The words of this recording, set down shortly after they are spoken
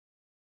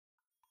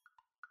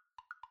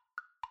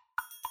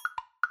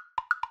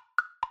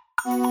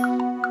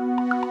Welcome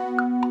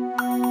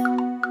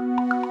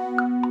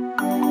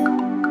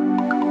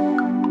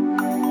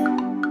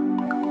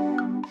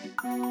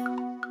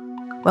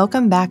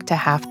back to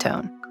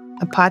Halftone,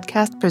 a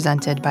podcast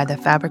presented by the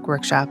Fabric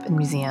Workshop and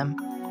Museum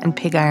and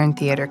Pig Iron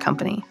Theater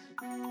Company.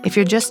 If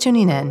you're just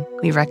tuning in,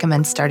 we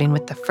recommend starting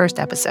with the first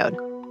episode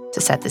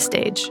to set the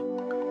stage.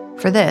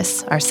 For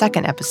this, our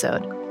second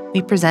episode,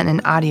 we present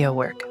an audio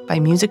work by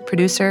music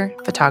producer,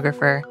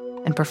 photographer,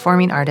 and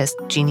performing artist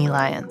Jeanne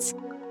Lyons.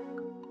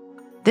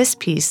 This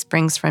piece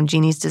springs from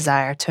Jeanne's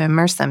desire to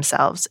immerse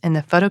themselves in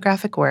the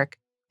photographic work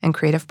and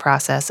creative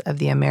process of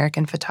the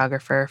American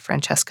photographer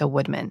Francesca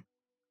Woodman,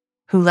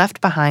 who left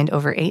behind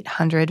over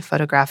 800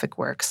 photographic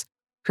works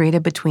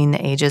created between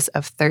the ages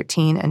of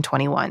 13 and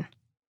 21.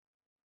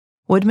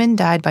 Woodman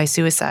died by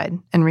suicide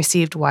and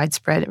received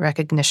widespread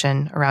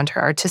recognition around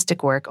her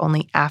artistic work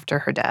only after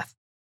her death.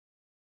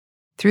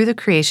 Through the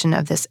creation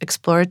of this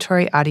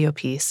exploratory audio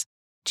piece,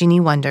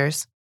 Jeanne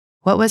wonders,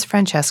 what was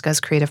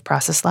Francesca's creative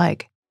process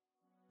like?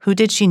 Who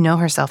did she know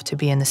herself to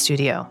be in the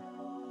studio?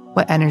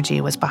 What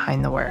energy was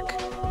behind the work?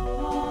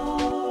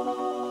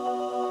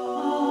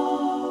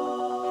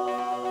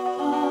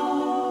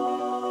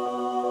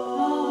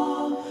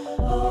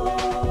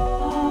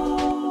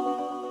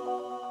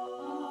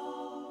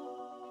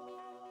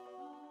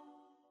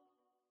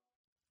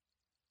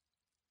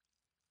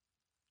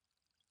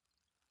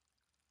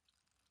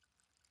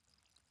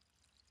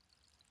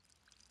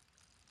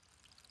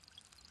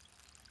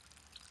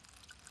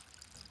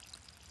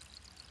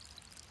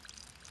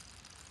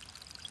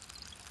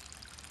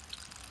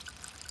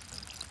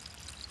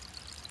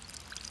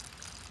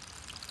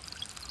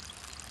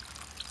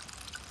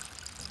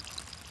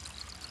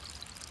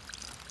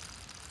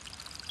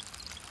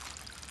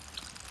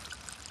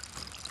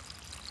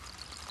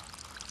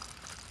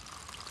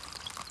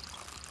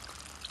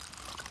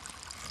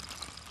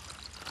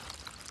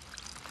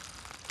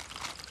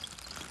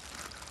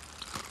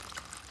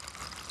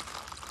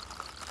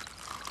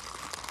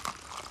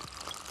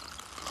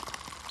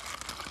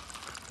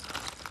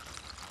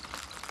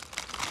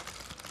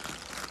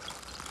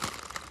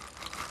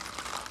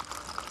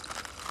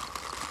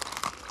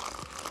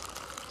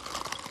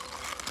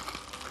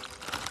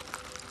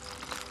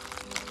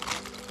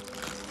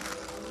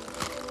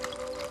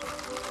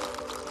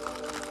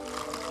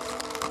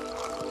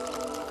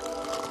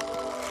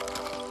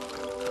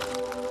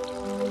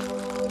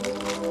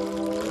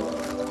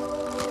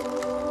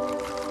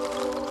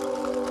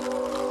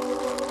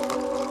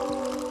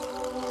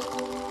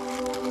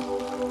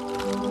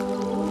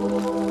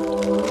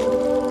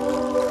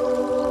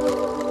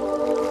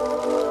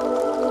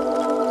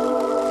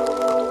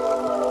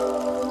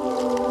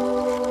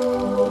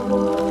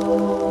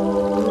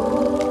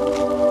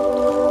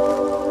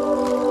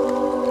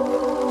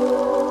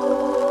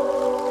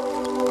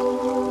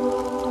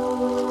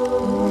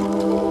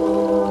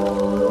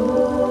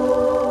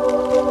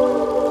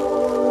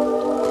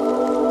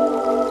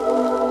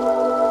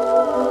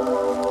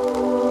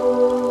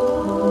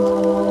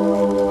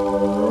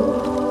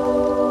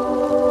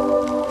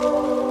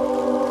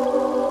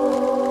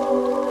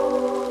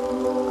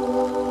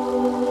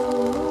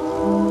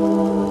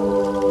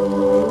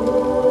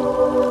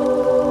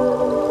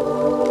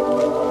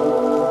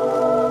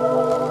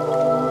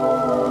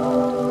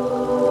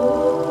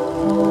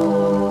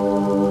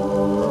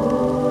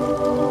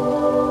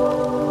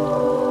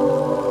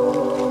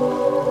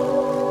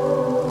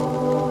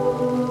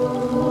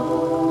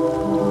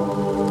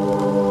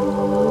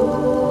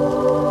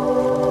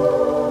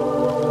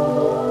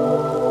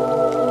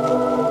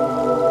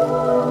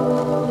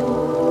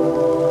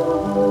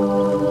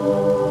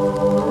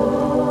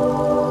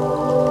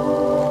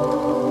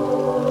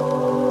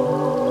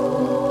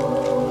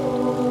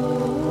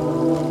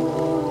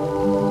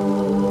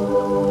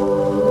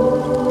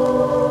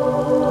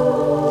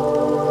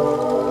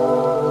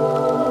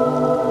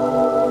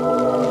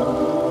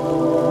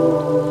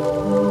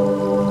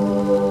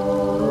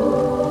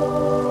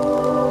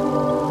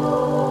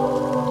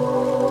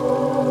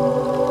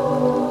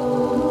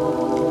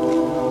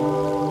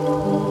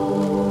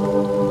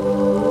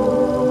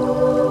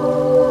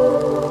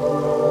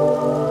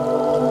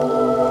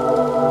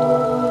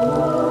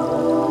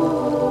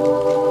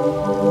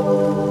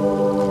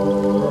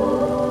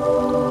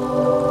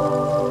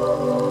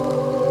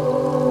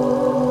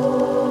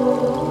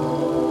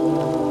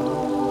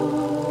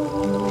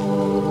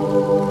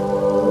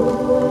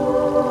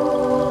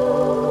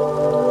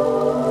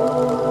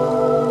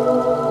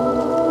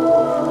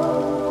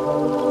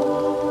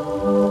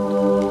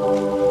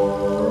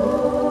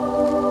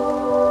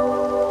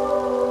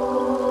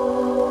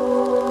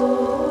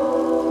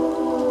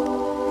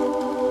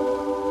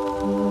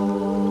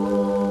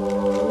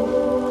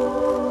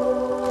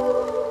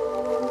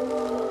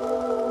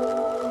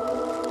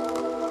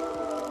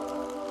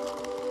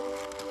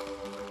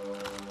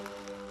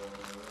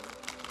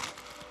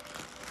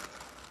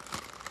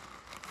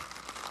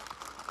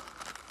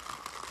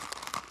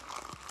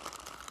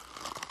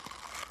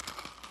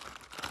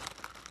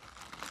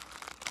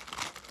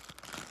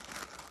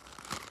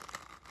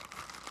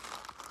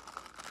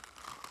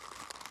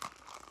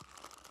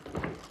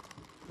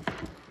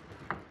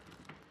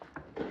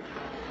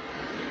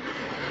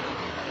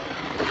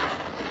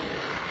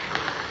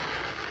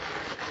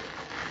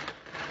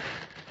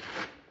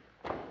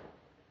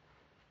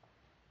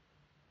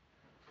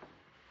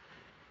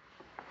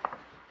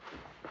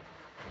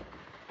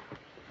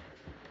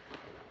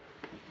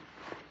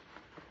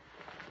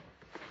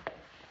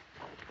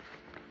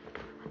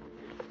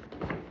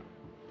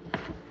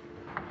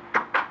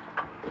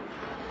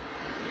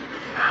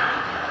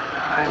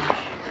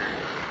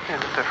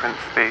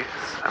 different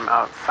space. I'm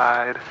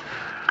outside.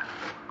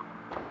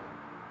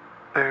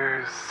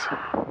 There's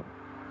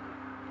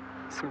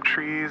some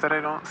trees that I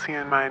don't see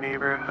in my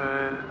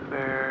neighborhood.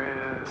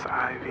 There is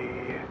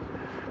ivy.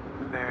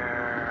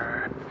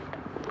 There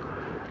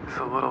is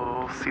a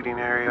little seating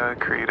area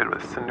created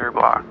with cinder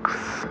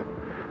blocks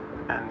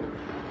and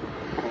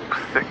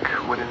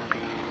thick wooden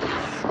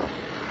beams.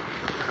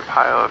 There's a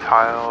pile of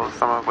tiles,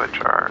 some of which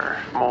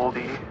are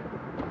moldy.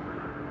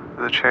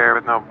 There's a chair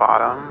with no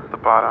bottom. The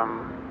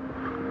bottom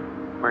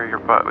where your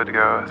butt would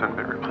go has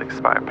been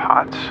replaced by a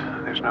pot.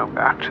 There's no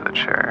back to the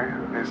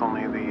chair. There's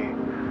only the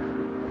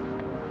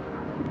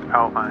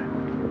outline.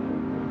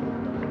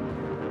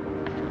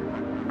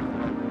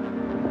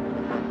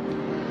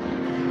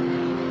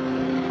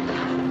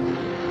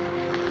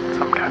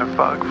 Some kind of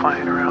bug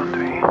flying around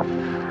me.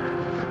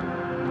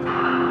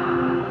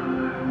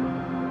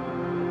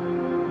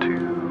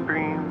 Two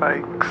green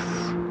bikes.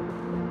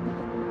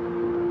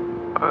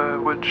 A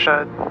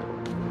woodshed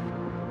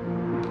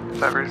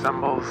that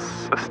resembles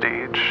a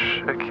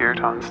stage, a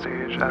kirtan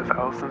stage, as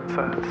Allison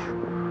says.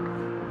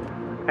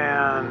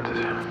 And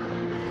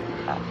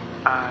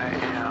I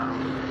am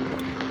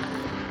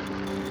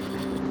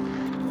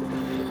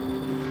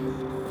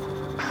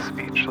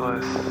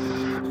speechless,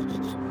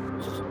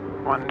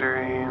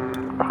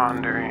 wondering,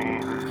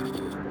 pondering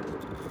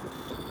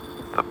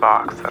the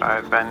box that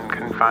I've been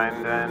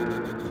confined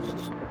in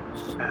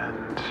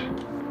and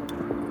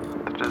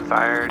the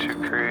desire to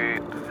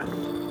create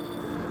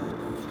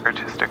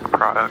artistic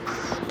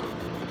products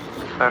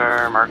that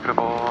are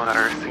marketable and that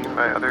are seen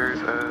by others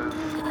as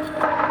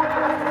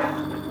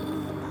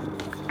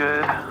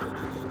good,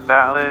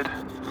 valid,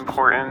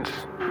 important,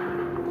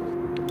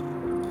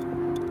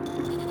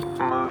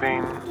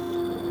 moving,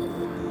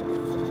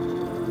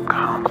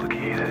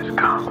 complicated,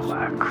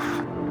 complex.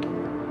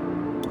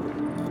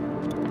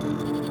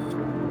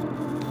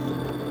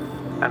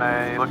 And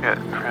I look at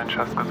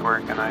Francesca's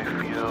work and I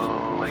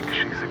feel like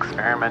she's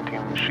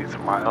experimenting, she's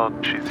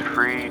wild, she's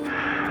free,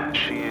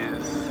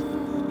 she's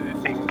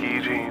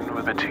engaging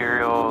with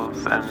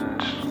materials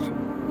and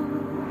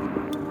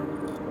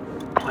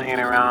playing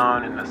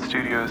around in the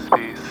studio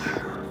space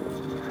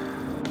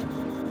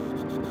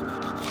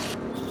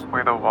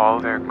where the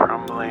walls are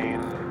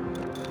crumbling,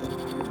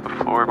 the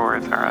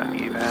floorboards are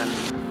uneven,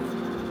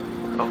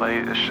 the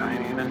light is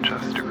shining in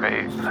just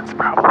right, and it's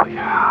probably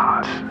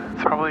hot.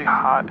 It's probably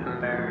hot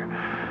in there.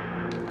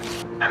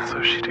 And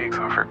so she takes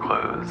off her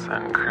clothes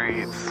and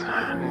creates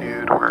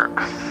nude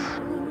works.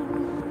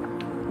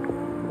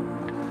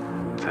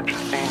 It's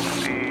interesting to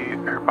see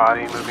her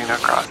body moving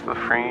across the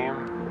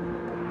frame,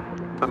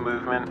 the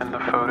movement in the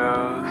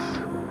photos.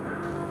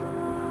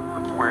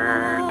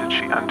 Where did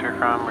she enter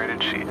from? Where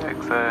did she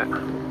exit?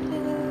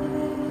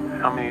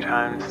 How many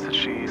times did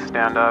she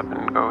stand up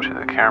and go to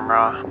the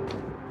camera?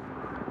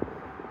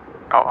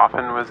 How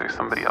often was there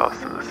somebody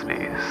else in the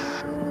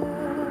space?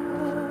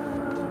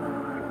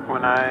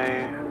 When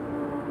I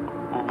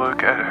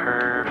look at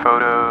her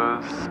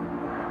photos,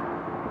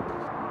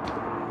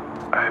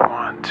 I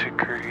want to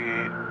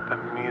create a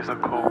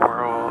musical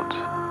world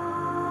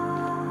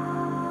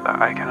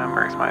that I can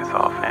immerse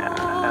myself in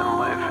and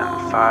live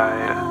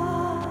inside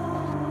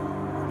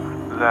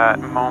that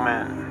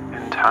moment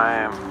in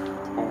time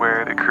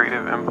where the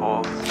creative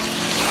impulse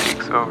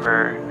takes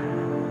over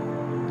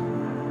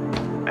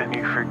and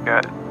you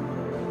forget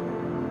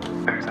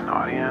there's an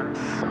audience.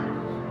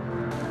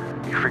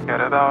 You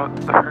forget about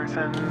the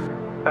person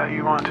that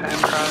you want to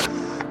impress.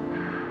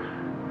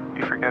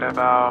 You forget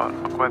about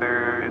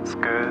whether it's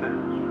good.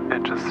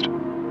 It just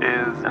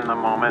is in the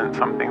moment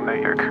something that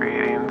you're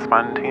creating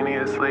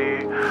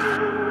spontaneously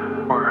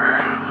or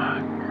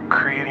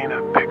creating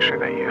a picture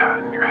that you had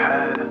in your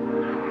head.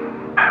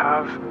 I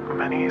have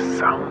many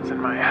sounds in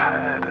my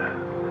head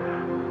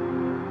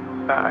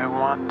that I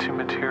want to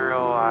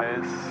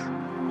materialize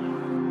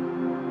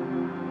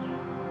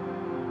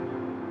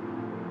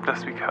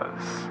just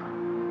because.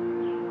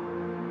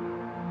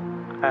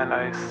 And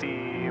I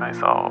see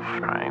myself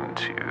trying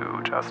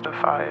to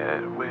justify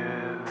it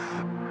with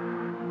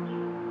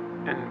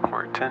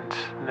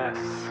importantness.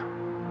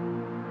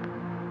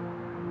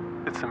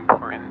 It's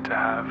important to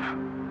have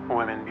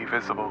women be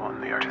visible in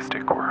the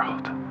artistic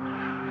world.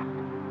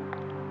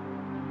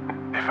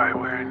 If I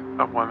weren't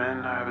a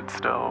woman, I would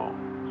still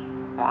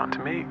want to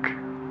make.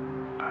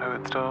 I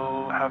would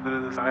still have the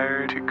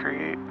desire to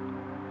create.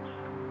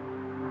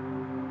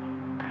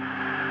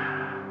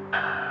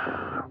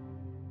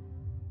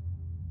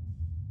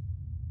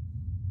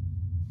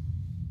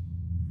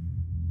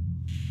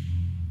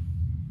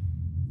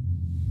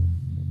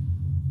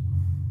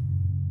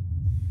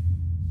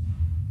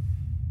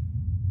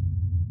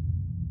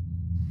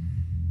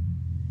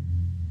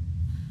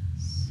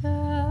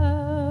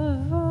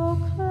 Several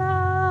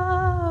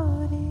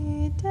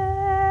cloudy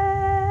days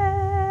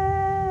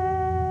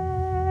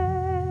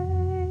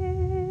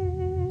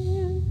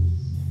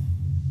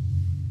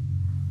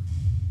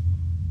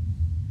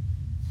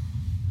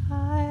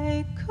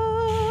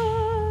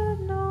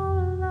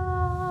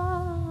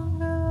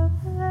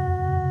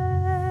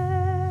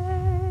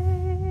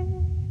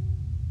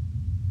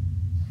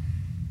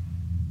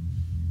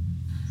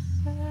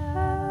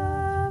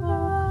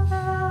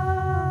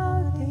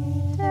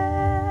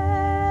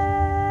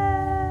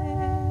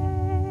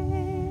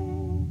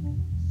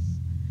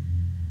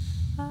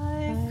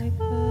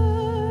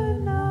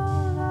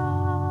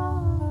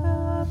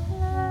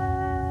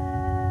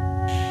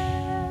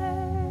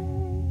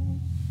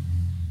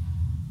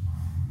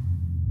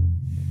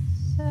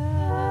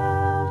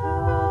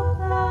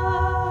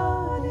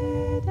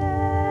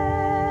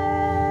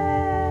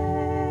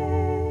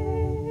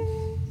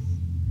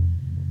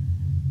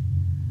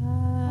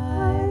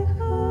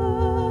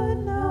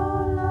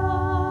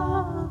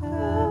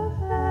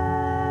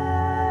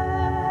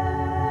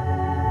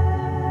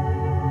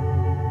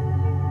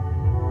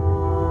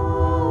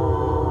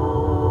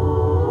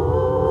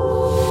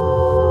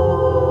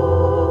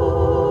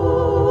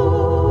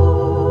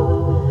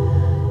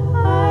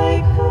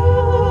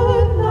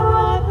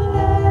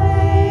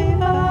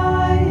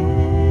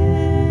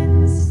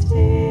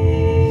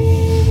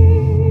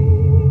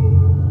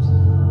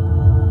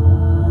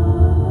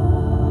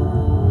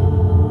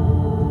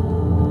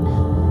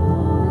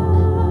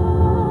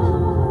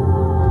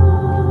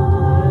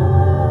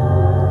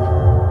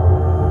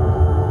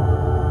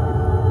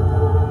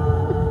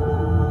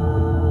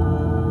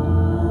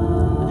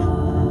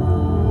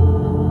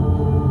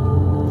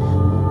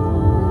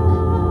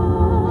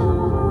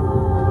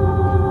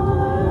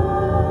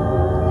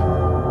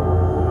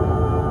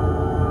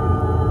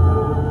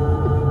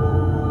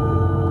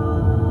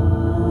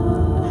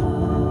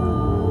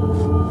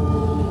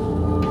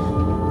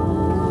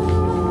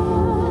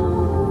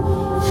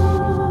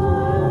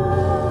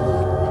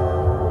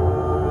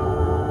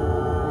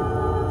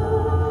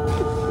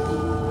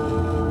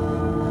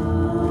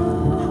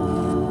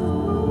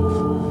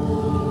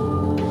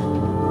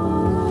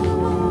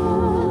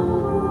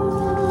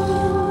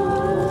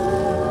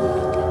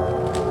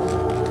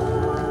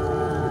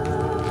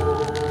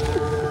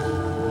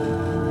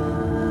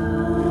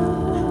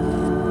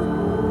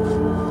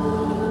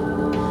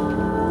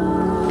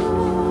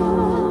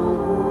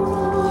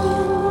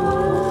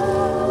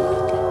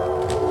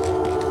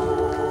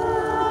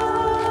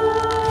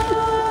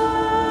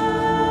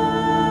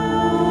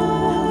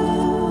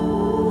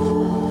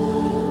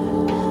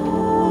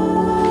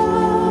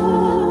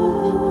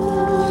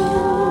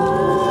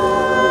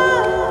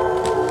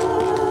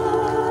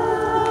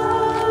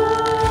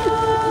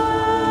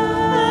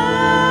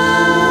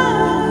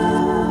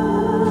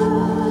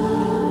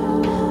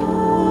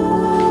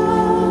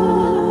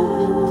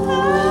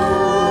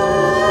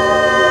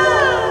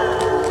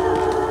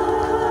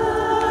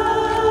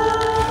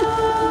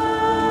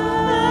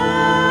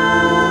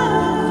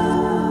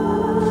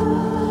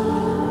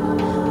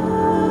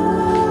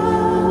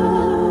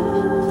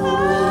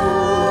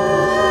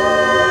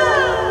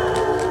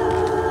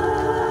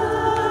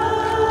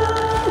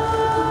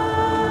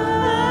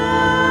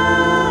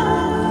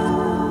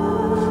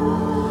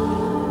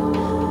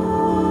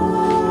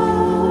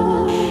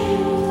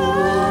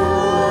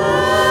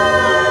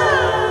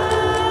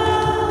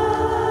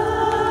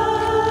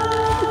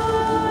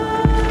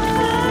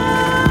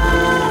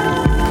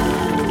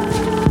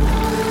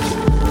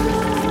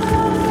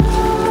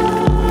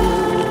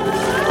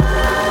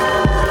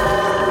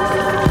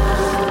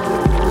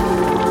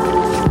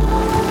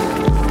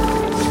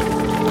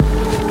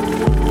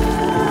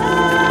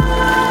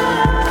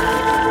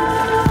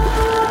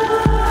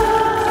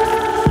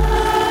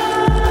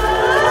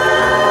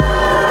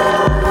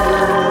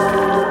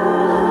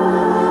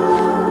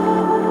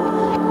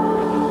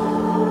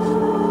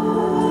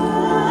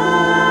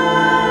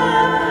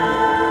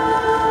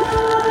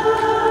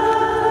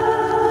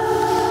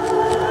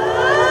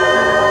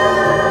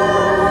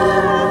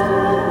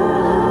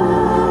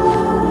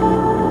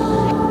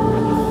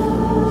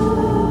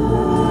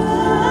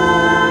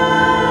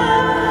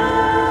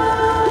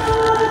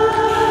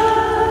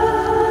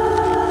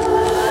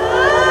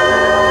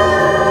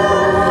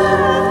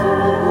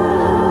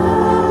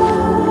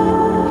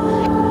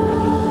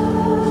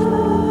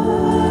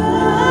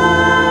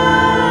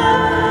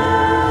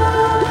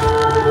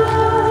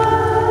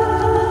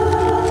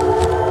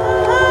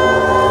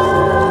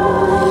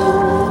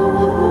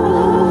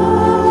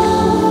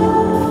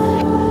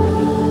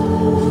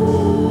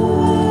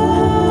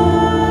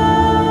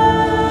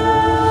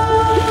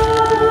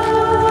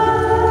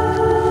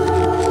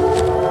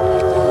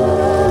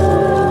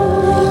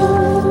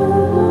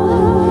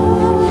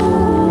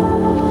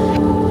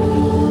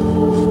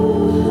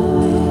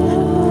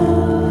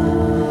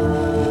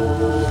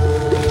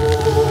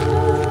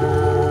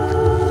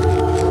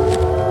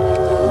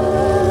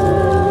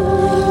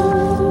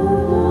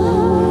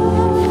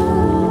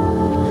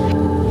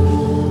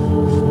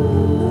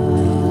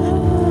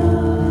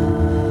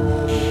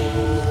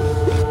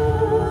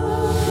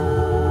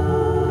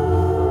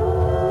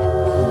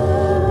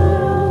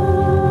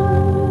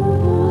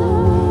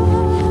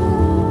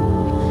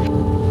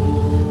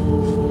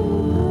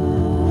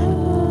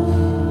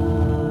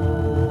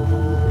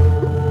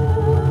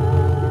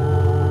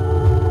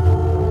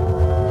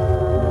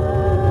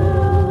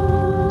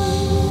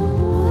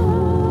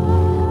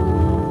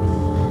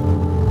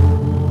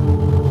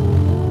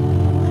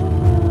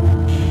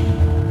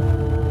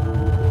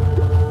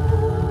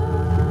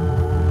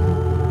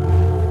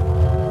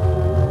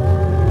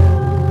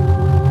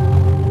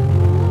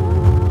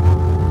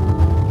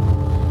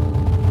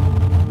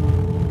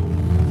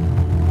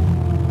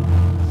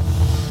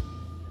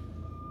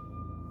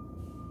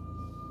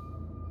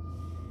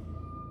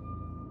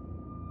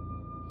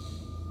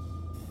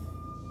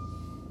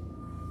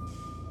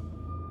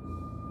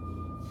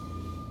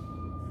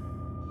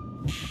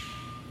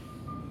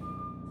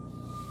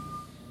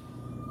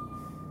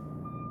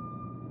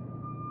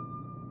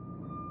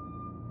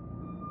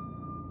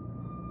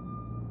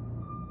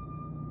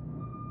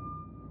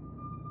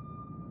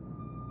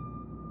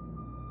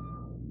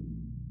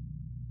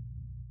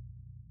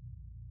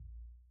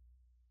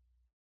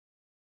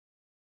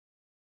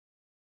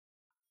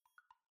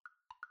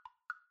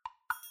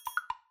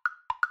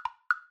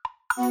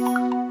You've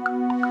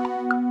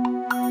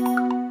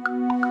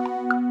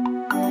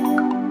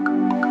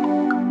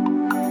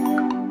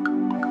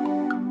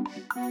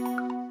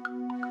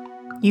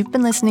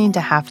been listening to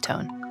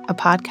Halftone, a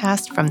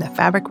podcast from the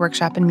Fabric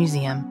Workshop and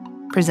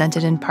Museum,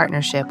 presented in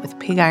partnership with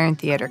Pig Iron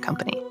Theater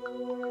Company.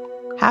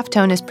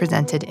 Halftone is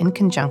presented in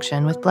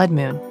conjunction with Blood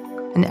Moon,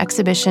 an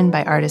exhibition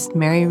by artists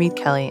Mary Reed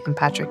Kelly and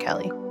Patrick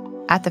Kelly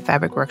at the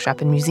Fabric Workshop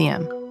and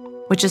Museum,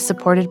 which is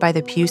supported by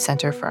the Pew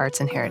Center for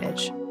Arts and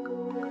Heritage.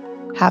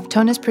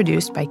 Halftone is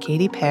produced by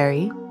Katie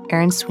Perry,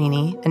 Aaron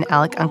Sweeney, and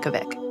Alec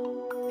Unkovic,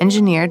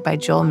 engineered by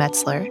Joel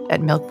Metzler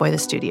at Milk Boy the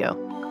Studio.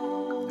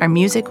 Our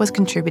music was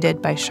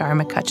contributed by Shar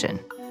McCutcheon.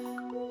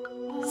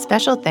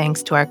 Special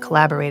thanks to our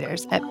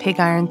collaborators at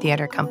Pig Iron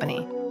Theater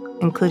Company,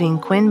 including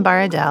Quinn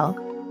Baradell,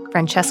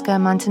 Francesca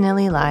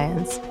Montanelli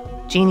Lyons,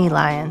 Jeanne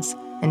Lyons,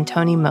 and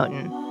Tony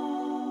Moten.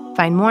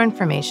 Find more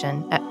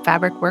information at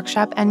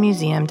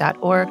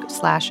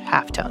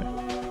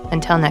fabricworkshopandmuseum.org/halftone.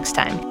 Until next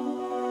time.